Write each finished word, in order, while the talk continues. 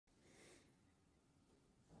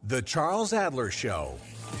The Charles Adler Show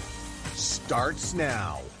starts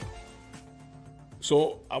now.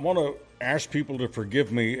 So I want to ask people to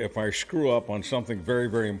forgive me if I screw up on something very,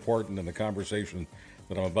 very important in the conversation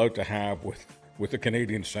that I'm about to have with a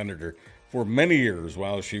Canadian senator. For many years,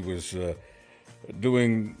 while she was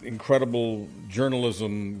doing incredible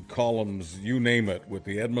journalism columns, you name it, with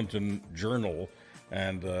the Edmonton Journal,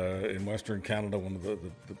 and in Western Canada, one of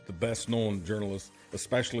the best-known journalists,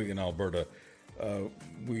 especially in Alberta.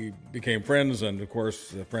 We became friends, and of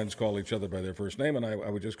course, friends call each other by their first name, and I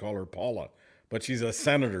would just call her Paula. But she's a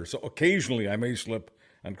senator, so occasionally I may slip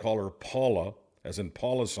and call her Paula, as in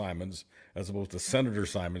Paula Simons, as opposed to Senator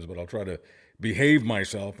Simons, but I'll try to behave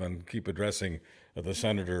myself and keep addressing the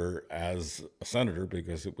senator as a senator,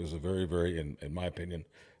 because it was a very, very, in my opinion,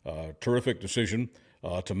 terrific decision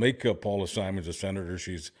to make Paula Simons a senator.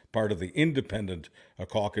 She's part of the independent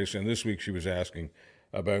caucus, and this week she was asking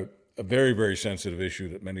about a very, very sensitive issue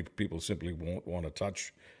that many people simply won't want to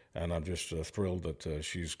touch, and I'm just thrilled that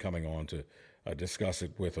she's coming on to discuss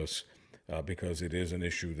it with us, because it is an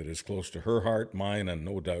issue that is close to her heart, mine, and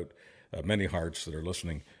no doubt many hearts that are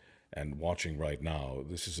listening and watching right now.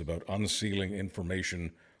 This is about unsealing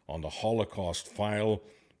information on the Holocaust file.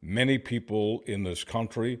 Many people in this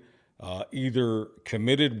country either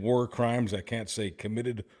committed war crimes. I can't say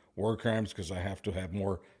committed war crimes because I have to have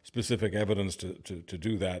more specific evidence to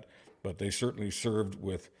do that, but they certainly served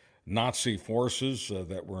with Nazi forces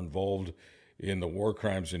that were involved in the war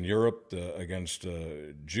crimes in Europe against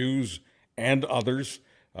Jews and others.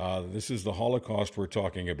 This is the Holocaust we're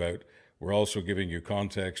talking about. We're also giving you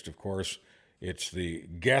context, of course. It's the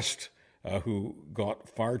guest who got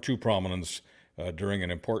far too prominence during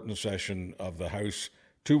an important session of the House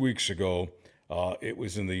 2 weeks ago. It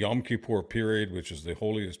was in the Yom Kippur period, which is the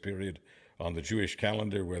holiest period on the Jewish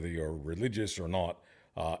calendar, whether you're religious or not.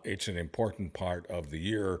 It's an important part of the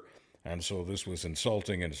year. And so this was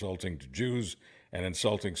insulting to Jews and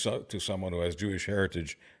insulting to someone who has Jewish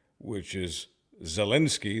heritage, which is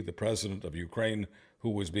Zelensky, the president of Ukraine, who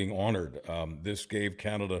was being honored. This gave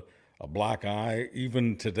Canada a black eye,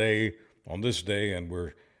 even today, on this day, and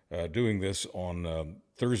we're doing this on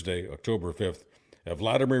Thursday, October 5th.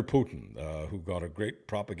 Vladimir Putin, who got a great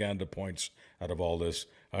propaganda points out of all this,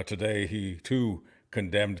 today he too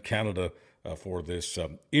condemned Canada for this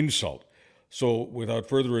insult. So without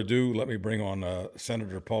further ado, let me bring on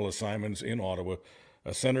Senator Paula Simons in Ottawa.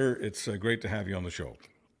 Senator, it's great to have you on the show.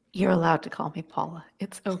 You're allowed to call me Paula.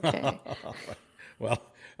 It's okay. Well,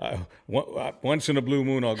 once in a blue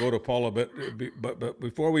moon, I'll go to Paula. But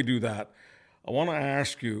before we do that, I want to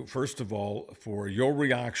ask you, first of all, for your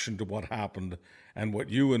reaction to what happened and what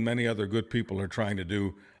you and many other good people are trying to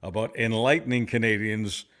do about enlightening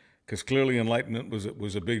Canadians, because clearly enlightenment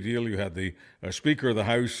was a big deal. You had the Speaker of the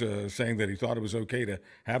House saying that he thought it was okay to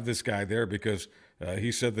have this guy there because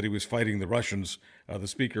he said that he was fighting the Russians, the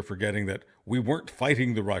Speaker forgetting that we weren't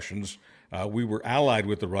fighting the Russians. We were allied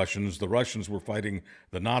with the Russians. The Russians were fighting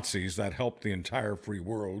the Nazis. That helped the entire free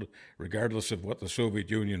world, regardless of what the Soviet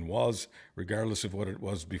Union was, regardless of what it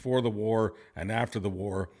was before the war and after the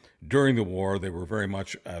war. During the war, they were very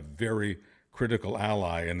much a very critical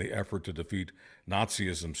ally in the effort to defeat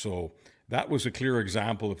Nazism. So that was a clear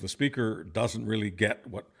example. If the Speaker doesn't really get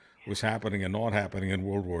what was happening and not happening in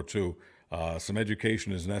World War II, some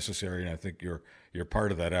education is necessary, and I think you're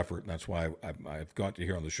part of that effort, and that's why I've got you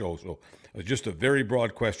here on the show. So just a very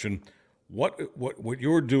broad question. What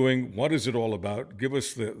you're doing, what is it all about? Give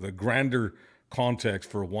us the grander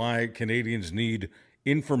context for why Canadians need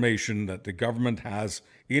information that the government has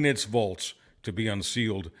in its vaults to be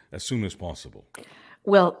unsealed as soon as possible.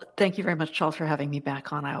 Well, thank you very much, Charles, for having me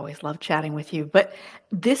back on. I always love chatting with you. But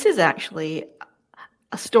this is actually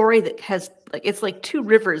a story that has, it's like two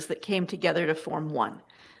rivers that came together to form one.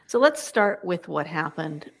 So let's start with what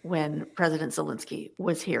happened when President Zelensky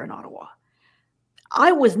was here in Ottawa.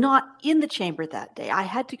 I was not in the chamber that day. I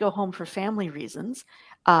had to go home for family reasons,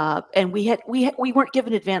 and we weren't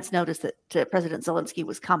given advance notice that President Zelensky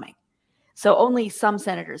was coming. So only some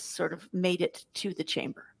senators sort of made it to the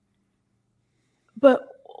chamber. But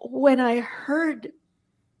when I heard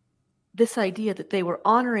this idea that they were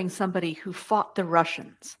honoring somebody who fought the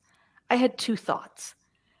Russians, I had two thoughts.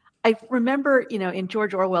 I remember, in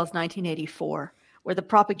George Orwell's 1984, where the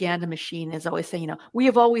propaganda machine is always saying, we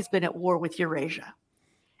have always been at war with Eurasia.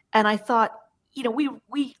 And I thought, we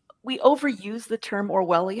overuse the term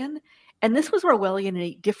Orwellian, and this was Orwellian in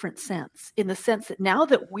a different sense, in the sense that now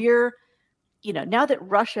that now that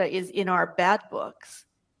Russia is in our bad books,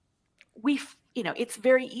 it's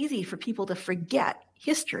very easy for people to forget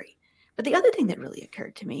history. But the other thing that really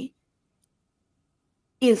occurred to me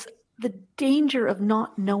is the danger of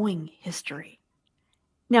not knowing history.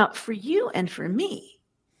 Now, for you and for me,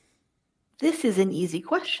 this is an easy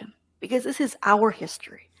question because this is our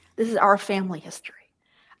history. This is our family history.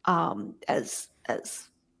 As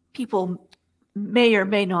people may or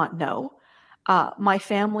may not know, my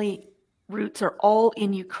family roots are all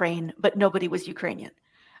in Ukraine, but nobody was Ukrainian.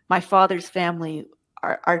 My father's family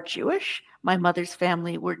are Jewish. My mother's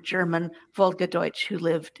family were German, Volga-Deutsch, who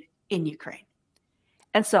lived in Ukraine.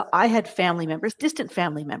 And so I had family members, distant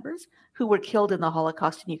family members, who were killed in the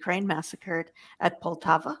Holocaust in Ukraine, massacred at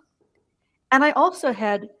Poltava. And I also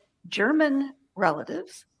had German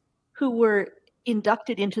relatives who were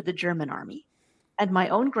inducted into the German army. And my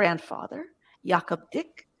own grandfather, Jakob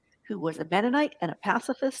Dick, who was a Mennonite and a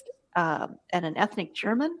pacifist and an ethnic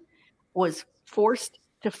German, was forced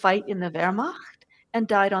to fight in the Wehrmacht and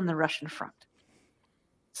died on the Russian front.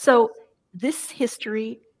 So this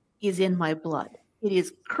history is in my blood. It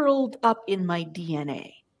is curled up in my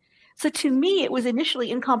DNA. So to me, it was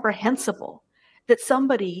initially incomprehensible that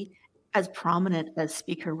somebody as prominent as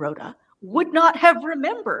Speaker Rhoda would not have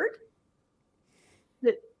remembered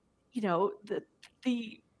that,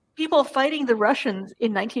 the people fighting the Russians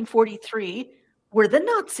in 1943 were the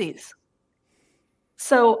Nazis.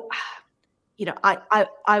 So,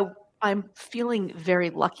 I'm feeling very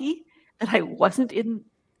lucky that I wasn't in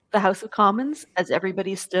the House of Commons as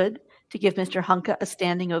everybody stood to give Mr. Hunka a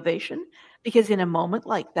standing ovation, because in a moment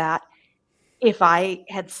like that, if I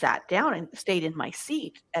had sat down and stayed in my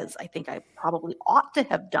seat, as I think I probably ought to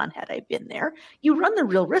have done had I been there, you run the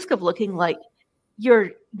real risk of looking like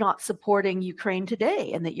you're not supporting Ukraine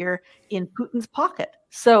today and that you're in Putin's pocket.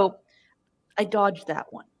 So I dodged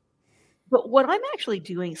that one. But what I'm actually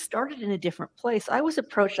doing started in a different place. I was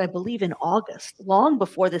approached, I believe, in August, long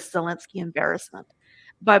before this Zelensky embarrassment,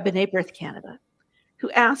 by B'nai B'rith Canada,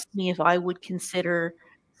 who asked me if I would consider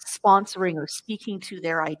sponsoring or speaking to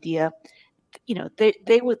their idea.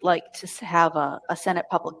 They would like to have a Senate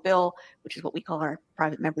public bill, which is what we call our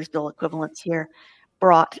private members bill equivalents here,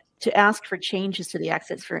 brought to ask for changes to the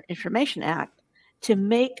Access for Information Act to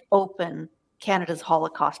make open Canada's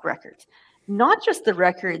Holocaust records, not just the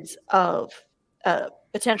records of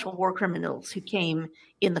potential war criminals who came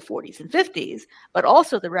in the 40s and 50s, but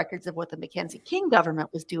also the records of what the Mackenzie King government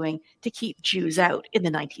was doing to keep Jews out in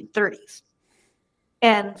the 1930s.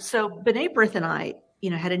 And so B'nai B'rith and I,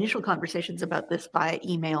 had initial conversations about this by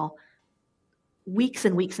email weeks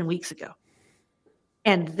and weeks and weeks ago.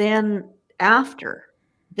 And then after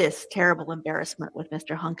this terrible embarrassment with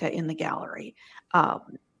Mr. Hunka in the gallery,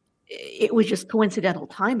 it was just coincidental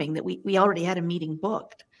timing that we already had a meeting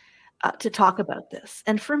booked to talk about this.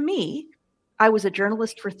 And for me, I was a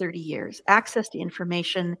journalist for 30 years. Access to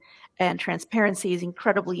information and transparency is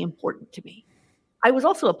incredibly important to me. I was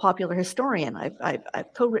also a popular historian.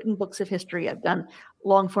 I've co-written books of history. I've done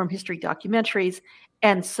long-form history documentaries.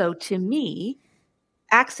 And so to me,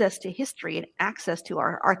 access to history and access to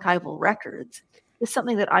our archival records is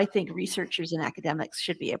something that I think researchers and academics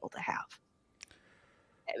should be able to have.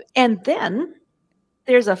 And then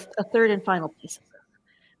there's a third and final piece of this,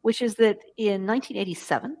 which is that in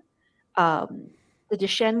 1987, the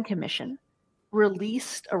Deschênes Commission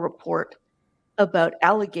released a report about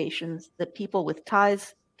allegations that people with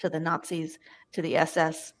ties to the Nazis, to the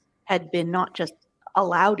SS, had been not just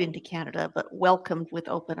allowed into Canada, but welcomed with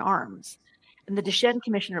open arms. And the Deschênes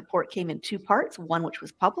Commission report came in two parts, one which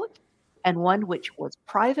was public and one which was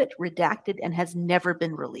private, redacted, and has never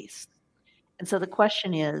been released. And so the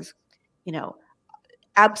question is,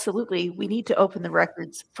 absolutely, we need to open the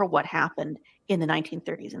records for what happened in the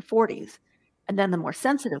 1930s and 40s. And then the more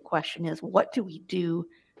sensitive question is, what do we do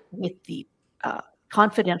with the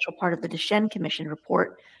confidential part of the Deschênes Commission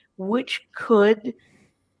report, which could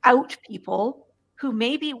out people who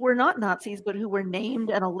maybe were not Nazis, but who were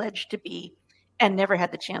named and alleged to be, and never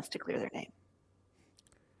had the chance to clear their name?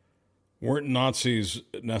 Weren't Nazis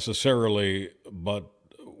necessarily, but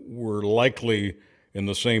were likely in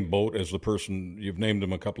the same boat as the person you've named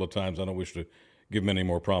him a couple of times. I don't wish to give him any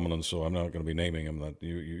more prominence, so I'm not going to be naming him. That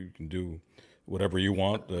you can do whatever you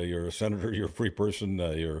want. You're a senator, you're a free person,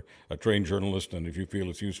 you're a trained journalist, and if you feel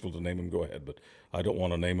it's useful to name him, go ahead. But I don't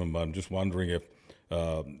want to name him. I'm just wondering if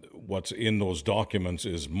what's in those documents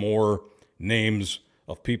is more names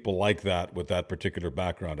of people like that with that particular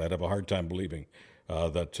background. I'd have a hard time believing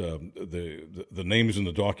that the names in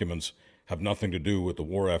the documents have nothing to do with the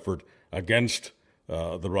war effort against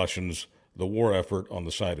the Russians, the war effort on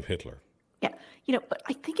the side of Hitler. Yeah, but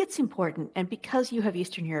I think it's important, and because you have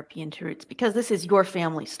Eastern European roots, because this is your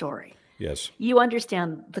family story. Yes. You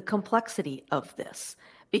understand the complexity of this,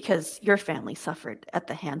 because your family suffered at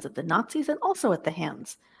the hands of the Nazis and also at the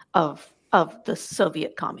hands of the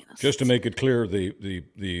Soviet communists. Just to make it clear,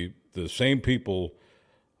 the same people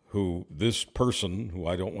who this person, who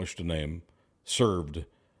I don't wish to name, served,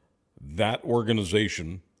 that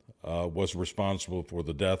organization was responsible for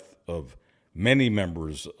the death of many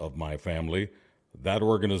members of my family. That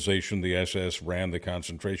organization, the SS, ran the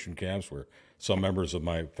concentration camps where some members of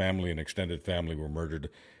my family and extended family were murdered,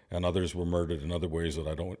 and others were murdered in other ways that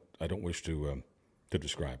I don't wish to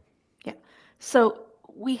describe. Yeah. So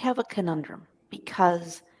we have a conundrum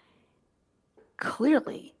because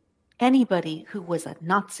clearly anybody who was a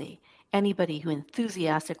Nazi, anybody who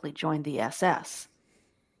enthusiastically joined the SS,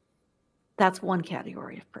 that's one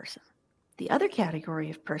category of person. The other category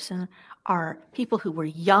of person are people who were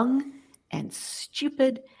young and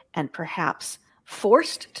stupid and perhaps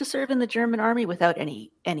forced to serve in the German army without any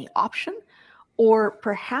option, or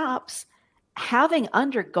perhaps having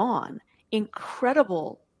undergone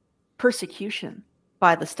incredible persecution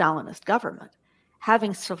by the Stalinist government,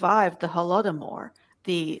 having survived the Holodomor,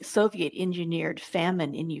 the Soviet-engineered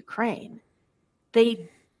famine in Ukraine, they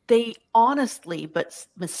honestly but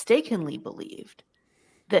mistakenly believed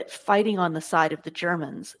that fighting on the side of the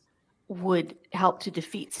Germans would help to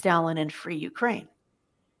defeat Stalin and free Ukraine.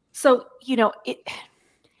 So,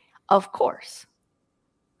 of course,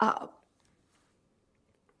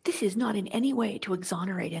 this is not in any way to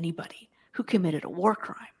exonerate anybody who committed a war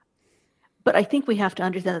crime. But I think we have to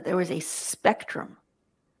understand that there was a spectrum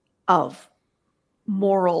of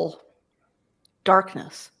moral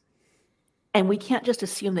darkness. And we can't just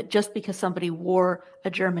assume that just because somebody wore a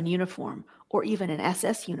German uniform or even an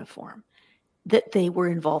SS uniform, that they were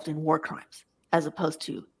involved in war crimes, as opposed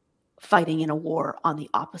to fighting in a war on the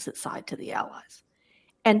opposite side to the Allies.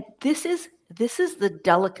 And this is the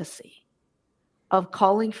delicacy of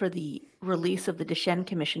calling for the release of the Deschênes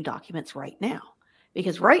Commission documents right now.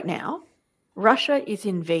 Because right now, Russia is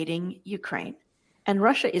invading Ukraine, and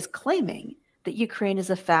Russia is claiming that Ukraine is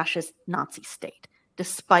a fascist Nazi state,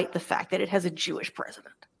 despite the fact that it has a Jewish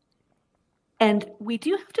president. And we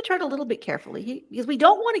do have to tread a little bit carefully because we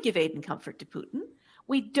don't want to give aid and comfort to Putin.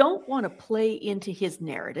 We don't want to play into his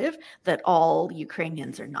narrative that all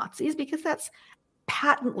Ukrainians are Nazis, because that's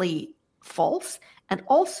patently false. And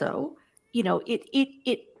also,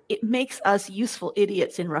 it makes us useful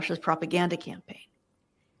idiots in Russia's propaganda campaign.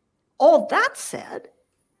 All that said,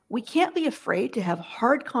 we can't be afraid to have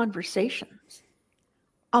hard conversations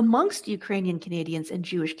amongst Ukrainian Canadians and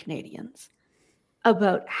Jewish Canadians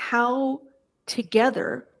about how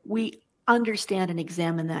together we understand and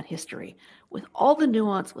examine that history with all the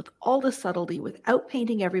nuance, with all the subtlety, without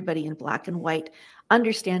painting everybody in black and white,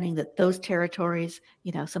 understanding that those territories,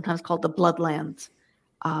 sometimes called the bloodlands,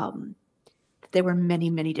 there were many,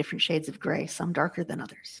 many different shades of gray, some darker than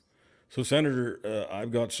others. So, Senator,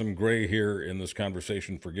 I've got some gray here in this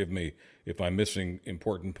conversation. Forgive me if I'm missing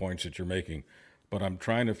important points that you're making, but I'm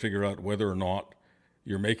trying to figure out whether or not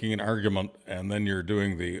you're making an argument and then you're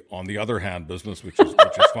doing the on the other hand business, which is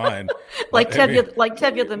fine. like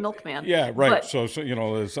Tevye the milkman. Yeah, right. But, so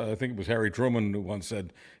as I think it was Harry Truman who once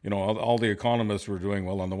said, all the economists were doing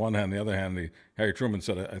well on the one hand. The other hand, Harry Truman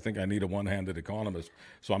said, I think I need a one-handed economist.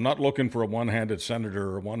 So I'm not looking for a one-handed senator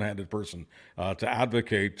or a one-handed person to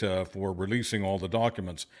advocate for releasing all the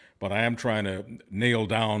documents, but I am trying to nail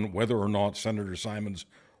down whether or not Senator Simons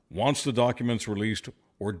wants the documents released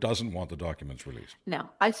or doesn't want the documents released. No,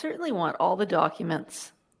 I certainly want all the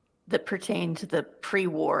documents that pertain to the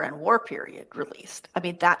pre-war and war period released. I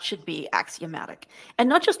mean, that should be axiomatic. And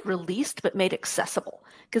not just released, but made accessible.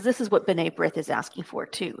 Because this is what B'nai B'rith is asking for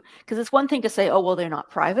too. Because it's one thing to say, oh, well, they're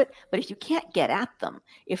not private. But if you can't get at them,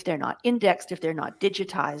 if they're not indexed, if they're not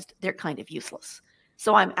digitized, they're kind of useless.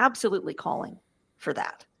 So I'm absolutely calling for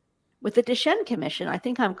that. With the Deschênes Commission, I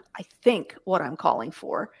think what I'm calling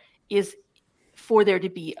for is for there to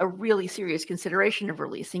be a really serious consideration of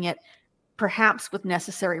releasing it, perhaps with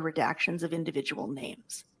necessary redactions of individual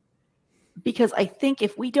names. Because I think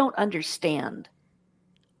if we don't understand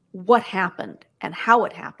what happened and how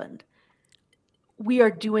it happened, we are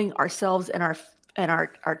doing ourselves and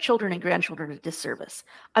our children and grandchildren a disservice.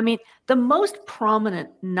 I mean, the most prominent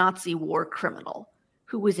Nazi war criminal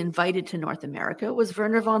who was invited to North America was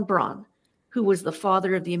Wernher von Braun, who was the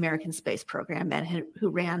father of the American space program and who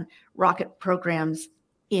ran rocket programs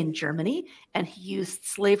in Germany. And he used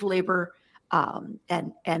slave labor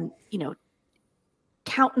and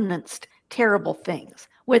countenanced terrible things.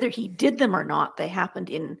 Whether he did them or not, they happened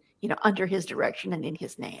in, under his direction and in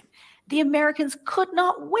his name. The Americans could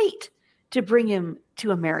not wait to bring him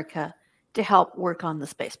to America to help work on the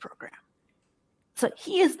space program. So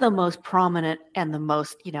he is the most prominent and the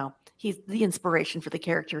most, he's the inspiration for the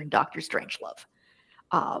character in Dr. Strangelove.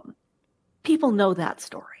 People know that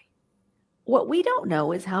story. What we don't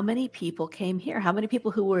know is how many people came here, how many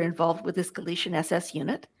people who were involved with this Galician SS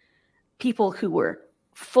unit, people who were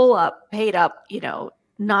full up, paid up,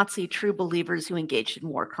 Nazi true believers who engaged in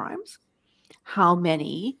war crimes, how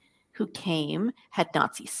many who came had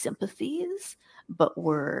Nazi sympathies but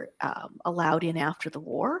were allowed in after the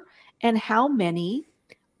war, and how many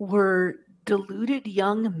were deluded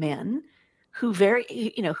young men who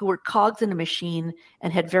who were cogs in a machine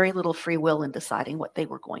and had very little free will in deciding what they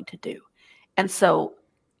were going to do. And so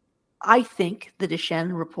I think the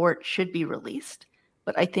Deschênes report should be released,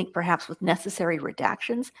 but I think perhaps with necessary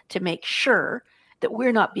redactions to make sure that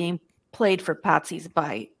we're not being played for patsies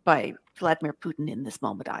by Vladimir Putin in this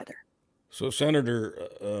moment either. So, Senator,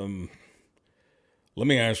 let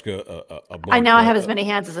me ask a blunt, I now have as many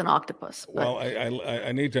hands as an octopus. Well,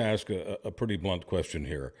 I need to ask a pretty blunt question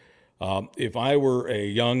here. If I were a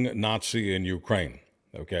young Nazi in Ukraine,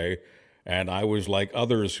 okay, and I was like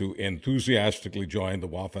others who enthusiastically joined the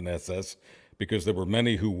Waffen-SS, because there were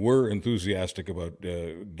many who were enthusiastic about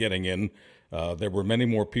getting in. There were many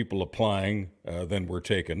more people applying than were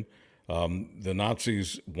taken. The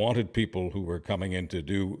Nazis wanted people who were coming in to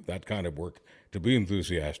do that kind of work to be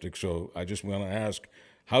enthusiastic. So I just want to ask,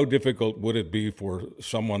 how difficult would it be for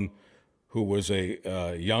someone who was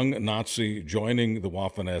a young Nazi joining the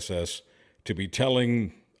Waffen-SS to be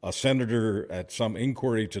telling a senator at some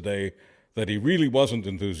inquiry today that he really wasn't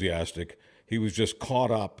enthusiastic? He was just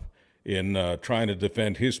caught up in trying to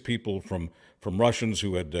defend his people from Russians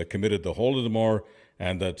who had committed the Holodomor,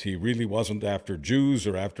 and that he really wasn't after Jews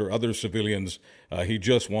or after other civilians. He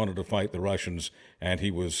just wanted to fight the Russians, and he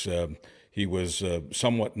was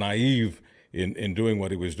somewhat naive in doing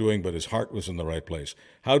what he was doing, but his heart was in the right place.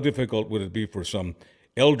 How difficult would it be for some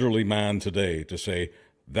elderly man today to say,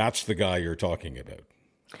 that's the guy you're talking about?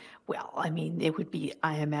 Well, I mean,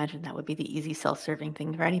 I imagine that would be the easy self-serving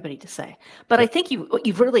thing for anybody to say. But I think what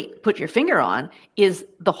you've really put your finger on is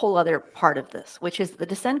the whole other part of this, which is the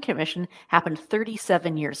Dissent Commission happened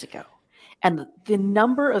 37 years ago. And the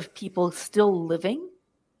number of people still living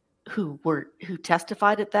who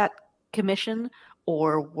testified at that commission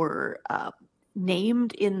or were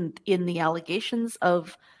named in the allegations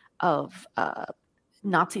of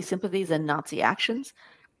Nazi sympathies and Nazi actions,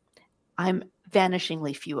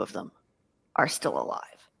 vanishingly few of them are still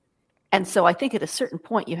alive. And so I think at a certain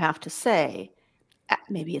point you have to say,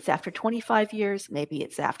 maybe it's after 25 years, maybe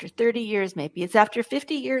it's after 30 years, maybe it's after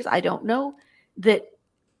 50 years, I don't know, that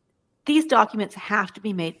these documents have to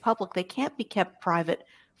be made public. They can't be kept private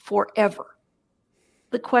forever.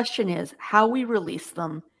 The question is how we release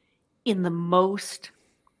them in the most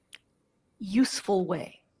useful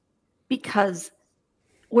way, because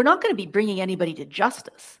we're not going to be bringing anybody to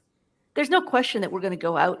justice. There's no question that we're going to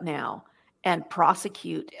go out now and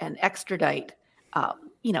prosecute and extradite,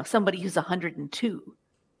 somebody who's 102.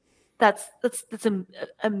 That's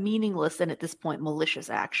a meaningless and at this point malicious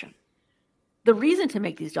action. The reason to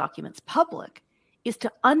make these documents public is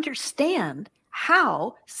to understand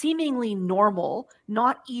how seemingly normal,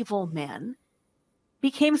 not evil men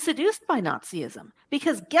became seduced by Nazism.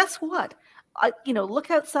 Because guess what?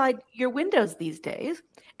 Look outside your windows these days,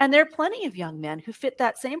 and there are plenty of young men who fit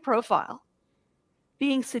that same profile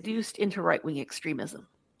being seduced into right-wing extremism.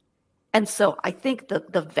 And so I think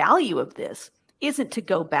the value of this isn't to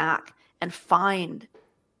go back and find,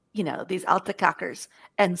 these Altakackers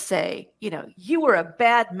and say, you were a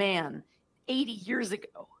bad man 80 years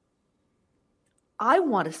ago. I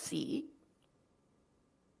want to see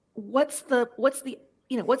what's the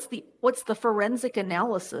forensic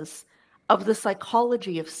analysis of the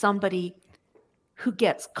psychology of somebody who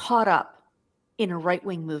gets caught up in a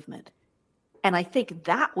right-wing movement. And I think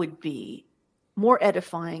that would be more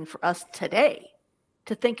edifying for us today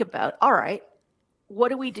to think about, all right, what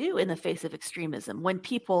do we do in the face of extremism when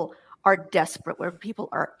people are desperate, when people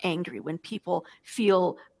are angry, when people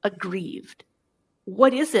feel aggrieved?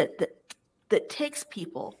 What is it that takes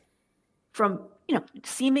people from,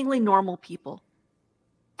 seemingly normal people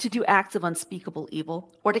to do acts of unspeakable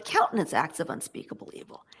evil or to countenance acts of unspeakable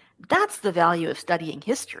evil? That's the value of studying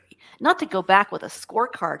history, not to go back with a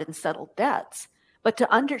scorecard and settle debts, but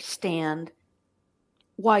to understand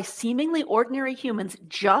why seemingly ordinary humans,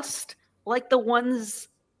 just like the ones,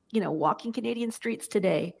 walking Canadian streets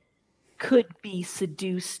today, could be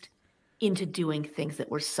seduced into doing things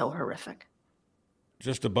that were so horrific.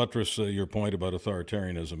 Just to buttress your point about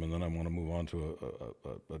authoritarianism, and then I want to move on to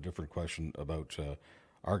a different question about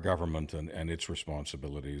our government and its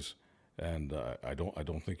responsibilities. And I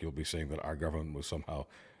don't think you'll be saying that our government was somehow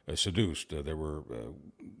seduced. There were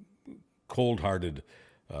cold-hearted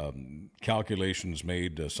calculations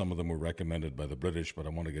made. Some of them were recommended by the British, but I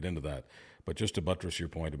want to get into that. But just to buttress your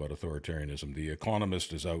point about authoritarianism, The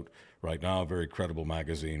Economist is out right now, a very credible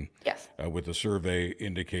magazine, Yes. with a survey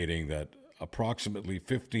indicating that approximately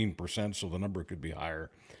 15%, so the number could be higher,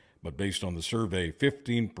 but based on the survey,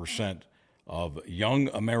 15% of young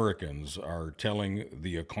Americans are telling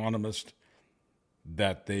The Economist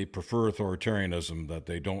that they prefer authoritarianism, that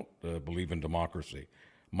they don't believe in democracy.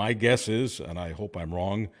 My guess is, and I hope I'm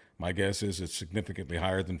wrong, my guess is it's significantly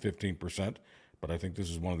higher than 15%, but I think this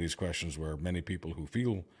is one of these questions where many people who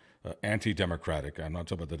feel anti-democratic, I'm not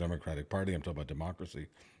talking about the Democratic Party, I'm talking about democracy,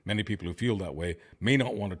 many people who feel that way may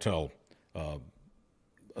not want to tell a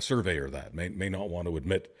surveyor that, may not want to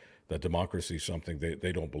admit that democracy is something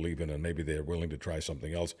they don't believe in, and maybe they're willing to try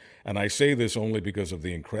something else. And I say this only because of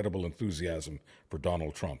the incredible enthusiasm for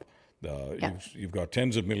Donald Trump. You've got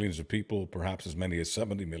tens of millions of people, perhaps as many as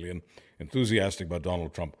 70 million, enthusiastic about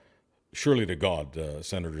Donald Trump. Surely to God,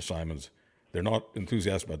 Senator Simons, they're not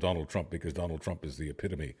enthusiastic about Donald Trump because Donald Trump is the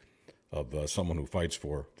epitome of someone who fights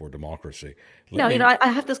for democracy. I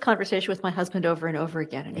have this conversation with my husband over and over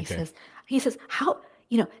again, and he says, how,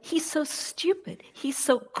 he's so stupid, he's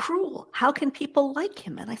so cruel. How can people like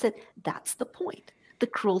him? And I said, that's the point. The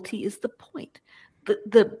cruelty is the point.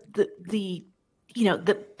 The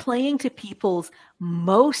playing to people's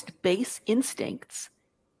most base instincts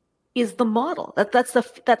is the model. That's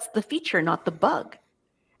the feature, not the bug.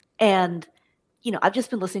 And I've just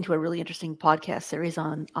been listening to a really interesting podcast series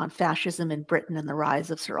on fascism in Britain and the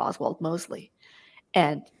rise of Sir Oswald Mosley,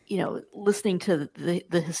 and listening to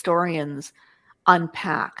the historians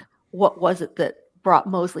unpack what was it that brought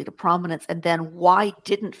Mosley to prominence, and then why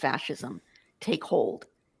didn't fascism take hold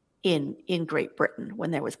in Great Britain when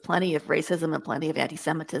there was plenty of racism and plenty of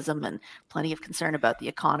anti-Semitism and plenty of concern about the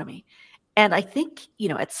economy. And I think,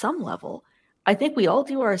 at some level, I think we all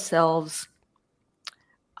do ourselves,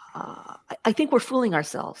 I think we're fooling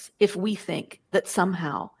ourselves if we think that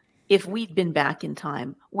somehow, if we'd been back in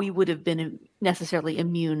time, we would have been necessarily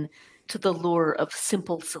immune to the lure of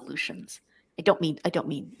simple solutions. I don't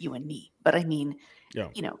mean you and me, but I mean,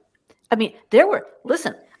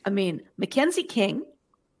 Mackenzie King,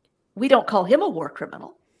 we don't call him a war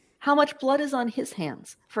criminal. How much blood is on his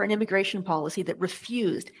hands for an immigration policy that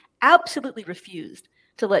absolutely refused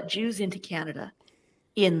to let Jews into Canada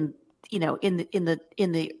in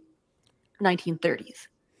the 1930s?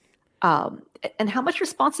 And how much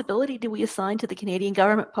responsibility do we assign to the Canadian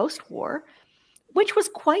government post-war, which was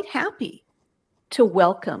quite happy to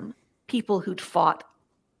welcome people who'd fought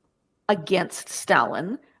against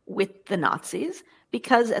Stalin with the Nazis,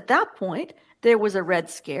 because at that point there was a Red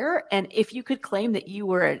Scare, and if you could claim that you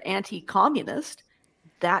were an anti-communist,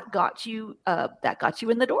 that got you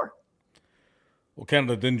in the door. Well,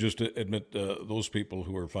 Canada didn't just admit those people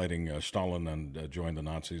who were fighting Stalin and joined the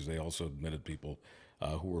Nazis. They also admitted people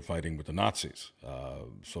who were fighting with the Nazis.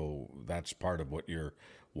 So that's part of what you're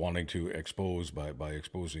wanting to expose by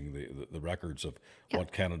exposing the records of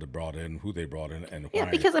what Canada brought in, who they brought in, and why. Yeah,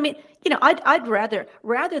 because I'd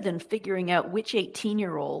rather than figuring out which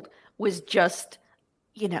 18-year-old was just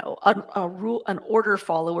an order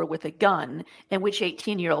follower with a gun and which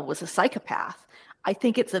 18-year-old was a psychopath, I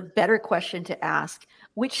think it's a better question to ask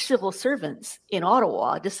which civil servants in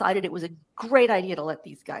Ottawa decided it was a great idea to let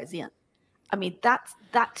these guys in. I mean,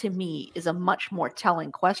 that to me is a much more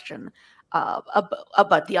telling question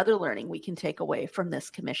about the other learning we can take away from this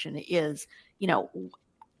commission is,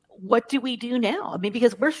 what do we do now? I mean,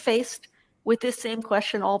 because we're faced with this same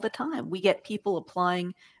question all the time. We get people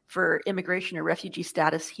applying for immigration or refugee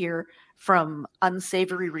status here from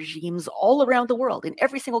unsavory regimes all around the world, in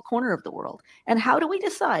every single corner of the world. And how do we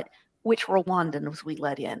decide which Rwandans we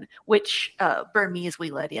let in, which Burmese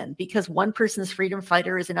we let in? Because one person's freedom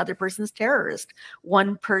fighter is another person's terrorist.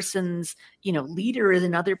 One person's, leader is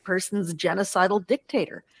another person's genocidal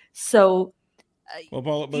dictator. So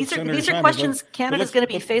these are questions Canada's going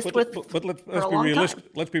to be faced with for a long time.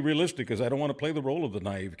 Let's be realistic, because I don't want to play the role of the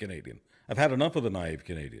naive Canadian. I've had enough of the naive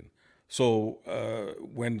Canadian. So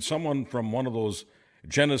when someone from one of those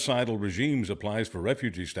genocidal regimes applies for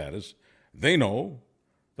refugee status, they know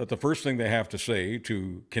that the first thing they have to say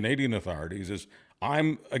to Canadian authorities is,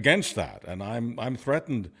 I'm against that, and I'm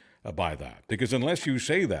threatened by that. Because unless you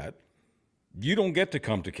say that, you don't get to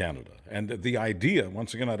come to Canada. And the idea,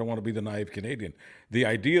 once again, I don't want to be the naive Canadian, the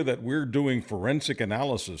idea that we're doing forensic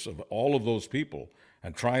analysis of all of those people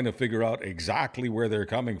and trying to figure out exactly where they're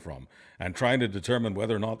coming from and trying to determine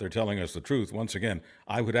whether or not they're telling us the truth, once again,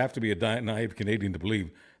 I would have to be a naive Canadian to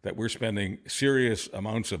believe that we're spending serious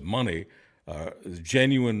amounts of money,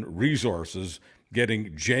 genuine resources,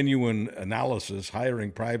 getting genuine analysis,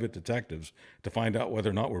 hiring private detectives to find out whether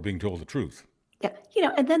or not we're being told the truth.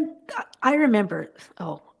 Yeah, and then I remember,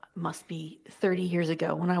 must be 30 years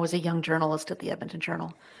ago when I was a young journalist at the Edmonton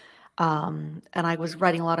Journal, and I was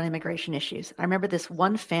writing a lot on immigration issues. I remember this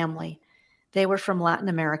one family. They were from Latin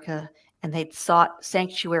America, and they'd sought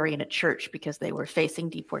sanctuary in a church because they were facing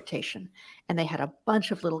deportation. And they had a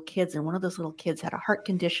bunch of little kids, and one of those little kids had a heart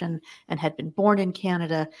condition and had been born in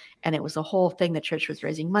Canada, and it was a whole thing. The church was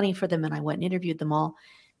raising money for them, and I went and interviewed them all.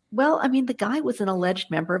 Well, I mean, the guy was an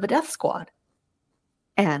alleged member of a death squad.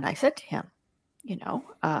 And I said to him,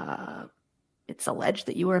 it's alleged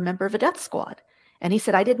that you were a member of a death squad. And he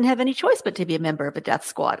said, I didn't have any choice but to be a member of a death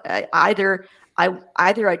squad. Either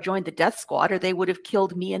I joined the death squad or they would have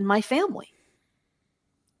killed me and my family.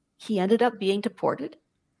 He ended up being deported.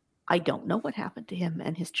 I don't know what happened to him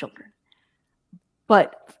and his children.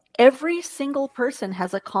 But every single person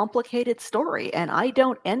has a complicated story. And I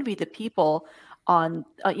don't envy the people on,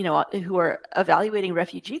 who are evaluating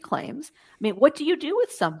refugee claims. I mean, what do you do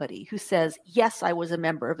with somebody who says, yes, I was a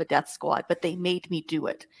member of a death squad, but they made me do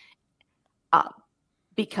it?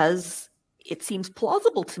 Because it seems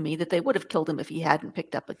plausible to me that they would have killed him if he hadn't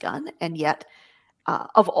picked up a gun. And yet,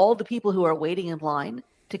 of all the people who are waiting in line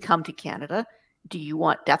to come to Canada, do you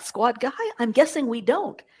want death squad guy? I'm guessing we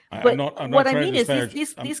don't. But what I mean is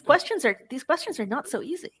these questions are not so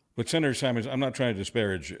easy. But Senator Simons, I'm not trying to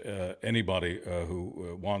disparage anybody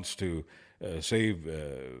who wants to save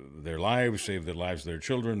their lives, save the lives of their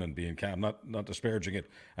children, and be in camp. I'm not disparaging it,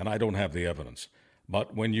 and I don't have the evidence.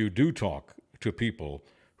 But when you do talk to people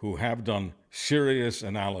who have done serious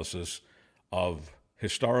analysis of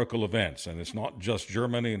historical events, and it's not just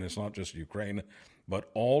Germany and it's not just Ukraine, but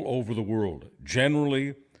all over the world,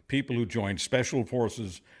 generally people who join special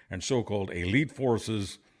forces and so-called elite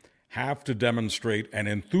forces have to demonstrate an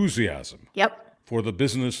enthusiasm for the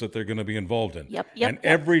business that they're going to be involved in. And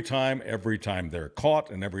every time they're caught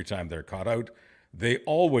and every time they're caught out, they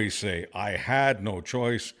always say, I had no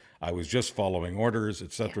choice. I was just following orders,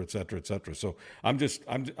 et cetera, et cetera, et cetera. So I'm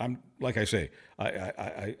like I say,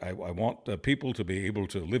 I want people to be able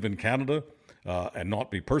to live in Canada and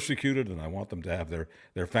not be persecuted, and I want them to have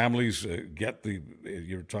their families get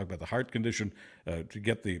you're talking about the heart condition, to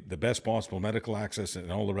get the best possible medical access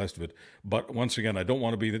and all the rest of it. But once again, I don't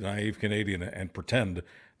want to be the naive Canadian and pretend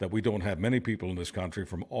that we don't have many people in this country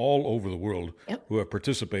from all over the world who have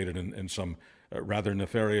participated in some rather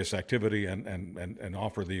nefarious activity and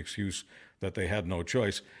offer the excuse that they had no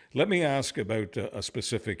choice. Let me ask about a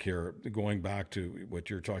specific here, going back to what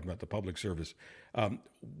you're talking about, the public service.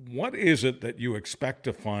 What is it that you expect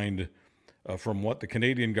to find from what the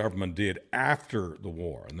Canadian government did after the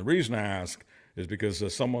war? And the reason I ask is because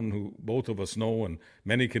as someone who both of us know and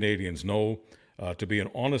many Canadians know to be an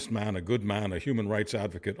honest man, a good man, a human rights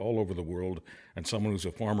advocate all over the world, and someone who's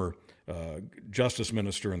a former justice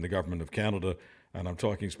minister in the government of Canada, and I'm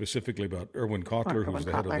talking specifically about Erwin Kottler, who's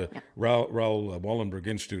the head of the Raoul Wallenberg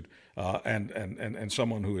Institute, and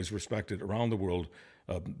someone who is respected around the world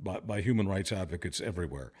by human rights advocates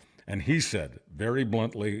everywhere. And he said very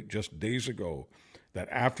bluntly just days ago that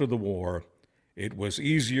after the war, it was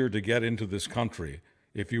easier to get into this country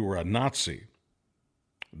if you were a Nazi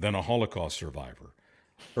than a Holocaust survivor.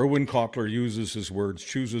 Erwin Kottler chooses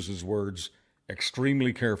his words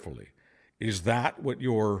extremely carefully. Is that what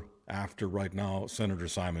you're after right now, Senator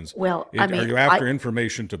Simons? Well, are you after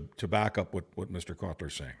information to back up what Mr.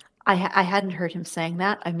 Kottler's saying? I hadn't heard him saying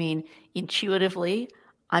that. I mean, intuitively,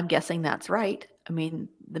 I'm guessing that's right. I mean,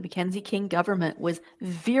 the Mackenzie King government was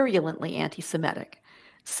virulently anti-Semitic.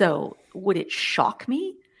 So would it shock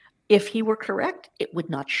me if he were correct? It would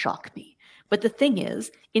not shock me. But the thing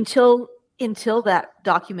is, until that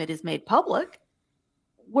document is made public,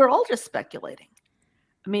 we're all just speculating.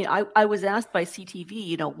 I mean, I was asked by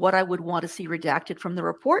CTV, what I would want to see redacted from the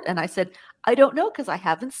report. And I said, I don't know because I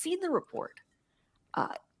haven't seen the report.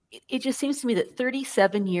 It just seems to me that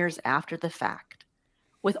 37 years after the fact,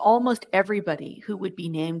 with almost everybody who would be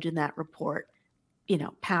named in that report,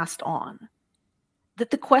 passed on,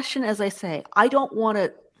 that the question, as I say, I don't want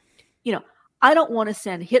to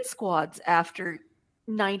send hit squads after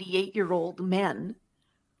 98-year-old men.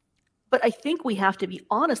 But I think we have to be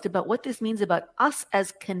honest about what this means about us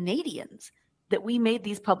as Canadians, that we made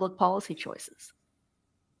these public policy choices.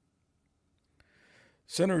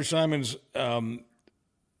 Senator Simons,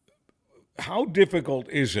 how difficult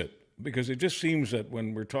is it? Because it just seems that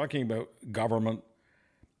when we're talking about government,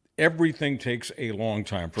 everything takes a long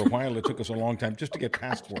time. For a while, it took us a long time just to get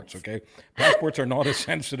passports, okay? Passports are not as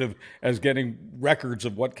sensitive as getting records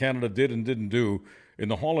of what Canada did and didn't do in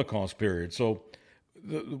the Holocaust period. So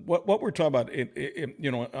what we're talking about,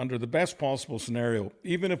 under the best possible scenario,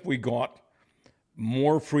 even if we got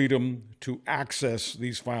more freedom to access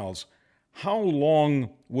these files, how long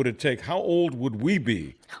would it take? How old would we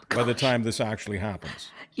be by the time this actually happens?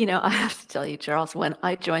 I have to tell you, Charles, when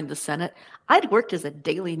I joined the Senate, I'd worked as a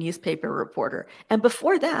daily newspaper reporter. And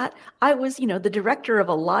before that, I was, the director of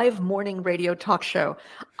a live morning radio talk show.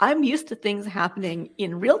 I'm used to things happening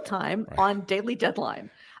in real time on daily deadline.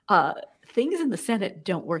 Things in the Senate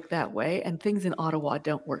don't work that way, and things in Ottawa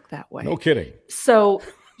don't work that way. No kidding. So,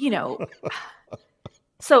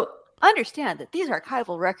 so understand that these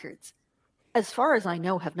archival records, as far as I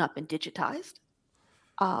know, have not been digitized.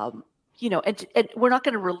 And we're not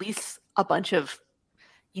going to release a bunch of,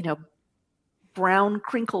 brown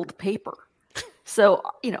crinkled paper. So,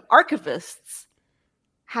 archivists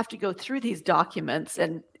have to go through these documents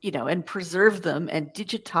and, and preserve them and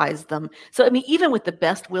digitize them. So, even with the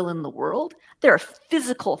best will in the world, there are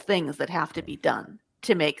physical things that have to be done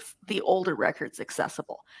to make the older records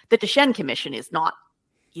accessible. The Deschênes Commission is not,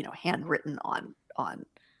 handwritten on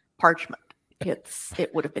parchment. It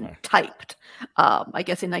would have been typed. I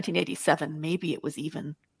guess in 1987, maybe it was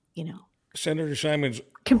even, Senator Simons,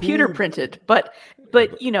 computer printed. But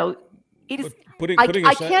it is.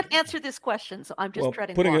 I can't answer this question, so I'm just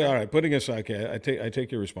treading water. All right, putting aside, okay, I take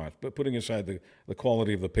your response, but putting aside the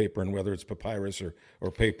quality of the paper and whether it's papyrus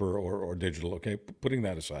or paper or digital, okay, putting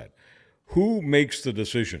that aside, who makes the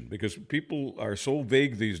decision? Because people are so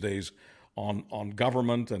vague these days on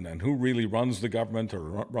government and who really runs the government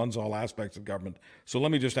or runs all aspects of government. So let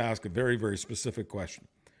me just ask a very, very specific question.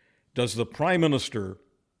 Does the Prime Minister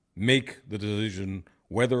make the decision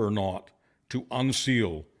whether or not to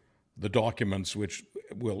unseal the documents, which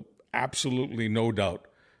will absolutely, no doubt,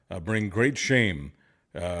 bring great shame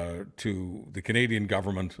to the Canadian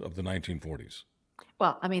government of the 1940s?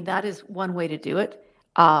 Well, that is one way to do it.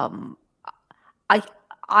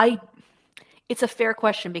 It's a fair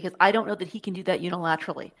question because I don't know that he can do that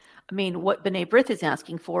unilaterally. What B'nai B'rith is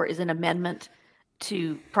asking for is an amendment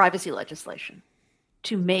to privacy legislation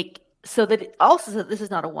to make so that this is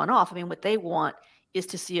not a one-off. What they want is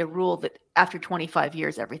to see a rule that after 25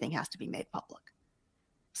 years, everything has to be made public.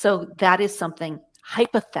 So that is something,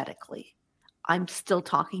 hypothetically, I'm still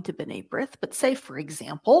talking to B'nai B'rith, but say, for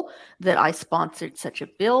example, that I sponsored such a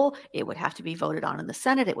bill, it would have to be voted on in the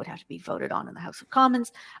Senate, it would have to be voted on in the House of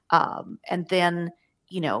Commons, and then,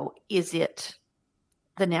 is it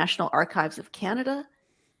the National Archives of Canada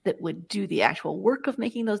that would do the actual work of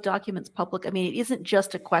making those documents public? It isn't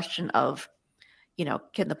just a question of,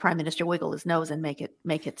 can the Prime Minister wiggle his nose and make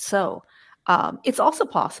it so? It's also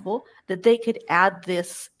possible that they could add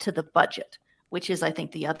this to the budget, which is, I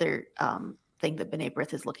think, the other thing that B'nai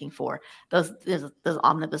B'rith is looking for. Those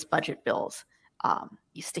omnibus budget bills,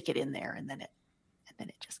 you stick it in there, and then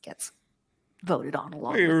it just gets voted on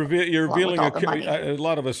along. You're revealing a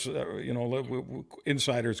lot of us,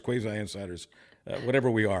 insiders, quasi-insiders,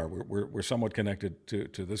 whatever we are. We're somewhat connected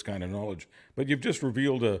to this kind of knowledge. But you've just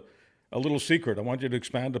revealed a little secret. I want you to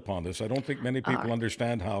expand upon this. I don't think many people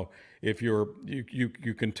understand how if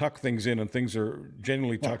you can tuck things in and things are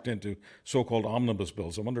genuinely tucked into so-called omnibus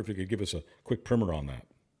bills. I wonder if you could give us a quick primer on that.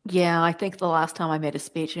 Yeah, I think the last time I made a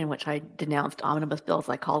speech in which I denounced omnibus bills,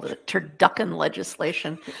 I called it turducken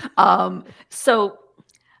legislation. So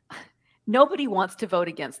nobody wants to vote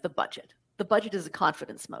against the budget. The budget is a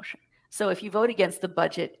confidence motion. So if you vote against the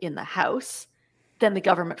budget in the House, then the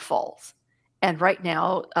government falls. And right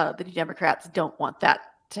now, the Democrats don't want that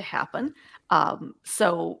to happen.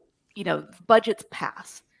 So, budgets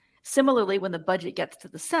pass. Similarly, when the budget gets to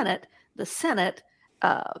the Senate,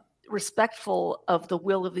 respectful of the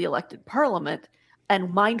will of the elected parliament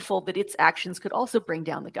and mindful that its actions could also bring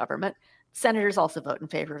down the government, senators also vote in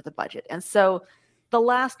favor of the budget. And so the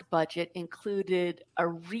last budget included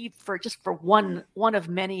for one of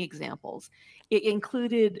many examples, it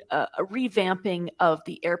included a revamping of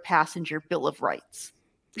the air passenger Bill of Rights,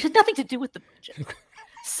 which has nothing to do with the budget.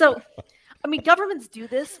 So, governments do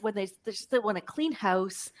this when they want a clean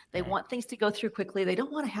house. They want things to go through quickly. They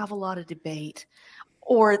don't want to have a lot of debate,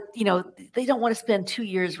 or they don't want to spend 2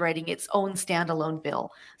 years writing its own standalone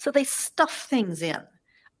bill. So they stuff things in,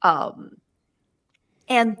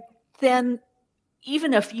 and then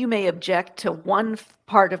even if you may object to one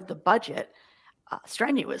part of the budget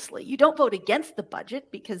strenuously, you don't vote against the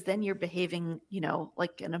budget because then you're behaving,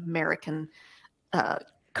 like an American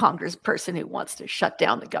congressperson who wants to shut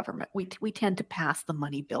down the government. We tend to pass the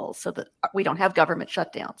money bills so that we don't have government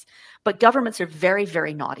shutdowns. But governments are very,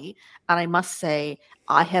 very naughty. And I must say,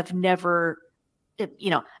 I have never,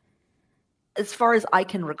 as far as I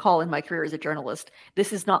can recall in my career as a journalist,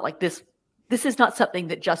 this is not like this This is not something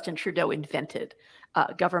that Justin Trudeau invented.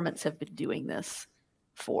 Governments have been doing this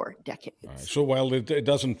for decades. Right. So while it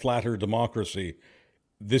doesn't flatter democracy,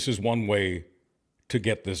 this is one way to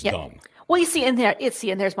get this done. Well, you see, and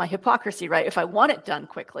there's my hypocrisy, right? If I want it done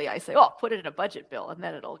quickly, I say, oh, put it in a budget bill, and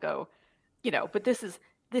then it'll go, but this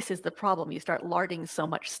is the problem. You start larding so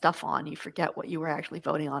much stuff on, you forget what you were actually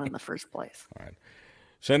voting on in the first place. All right.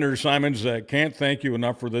 Senator Simons, can't thank you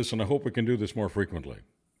enough for this, and I hope we can do this more frequently.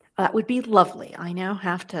 That would be lovely. I now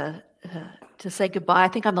have to say goodbye. I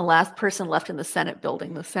think I'm the last person left in the Senate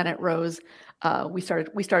building. The Senate rose. We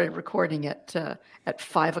started recording at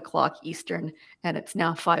 5:00 Eastern, and it's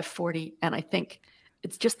now 5:40. And I think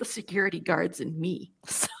it's just the security guards and me.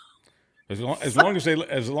 So, as long as they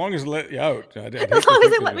let you out. As long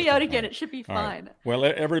as they let me out again, it should be fine. Right. Well,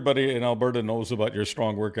 everybody in Alberta knows about your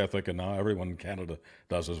strong work ethic, and now everyone in Canada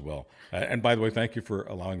does as well. And by the way, thank you for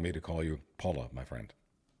allowing me to call you Paula, my friend.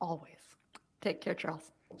 Always. Take care,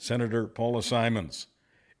 Charles. Senator Paula Simons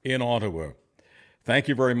in Ottawa. Thank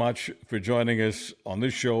you very much for joining us on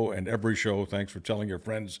this show and every show. Thanks for telling your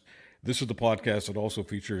friends. This is the podcast that also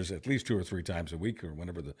features at least 2 or 3 times a week, or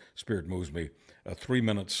whenever the spirit moves me, 3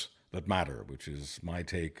 minutes that matter, which is my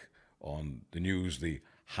take on the news, the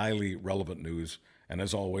highly relevant news. And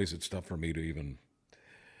as always, it's tough for me to even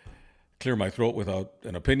clear my throat without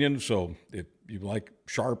an opinion. So if you like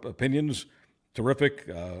sharp opinions, terrific.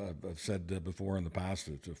 I've said before in the past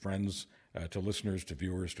to friends, to listeners, to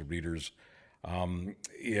viewers, to readers,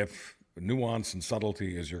 if nuance and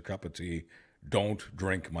subtlety is your cup of tea, don't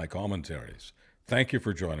drink my commentaries. Thank you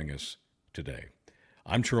for joining us today.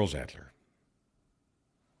 I'm Charles Adler.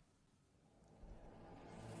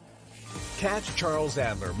 Catch Charles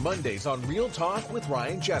Adler Mondays on Real Talk with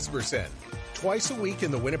Ryan Jesperson, twice a week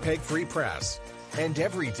in the Winnipeg Free Press, and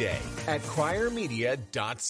every day at criermedia.ca.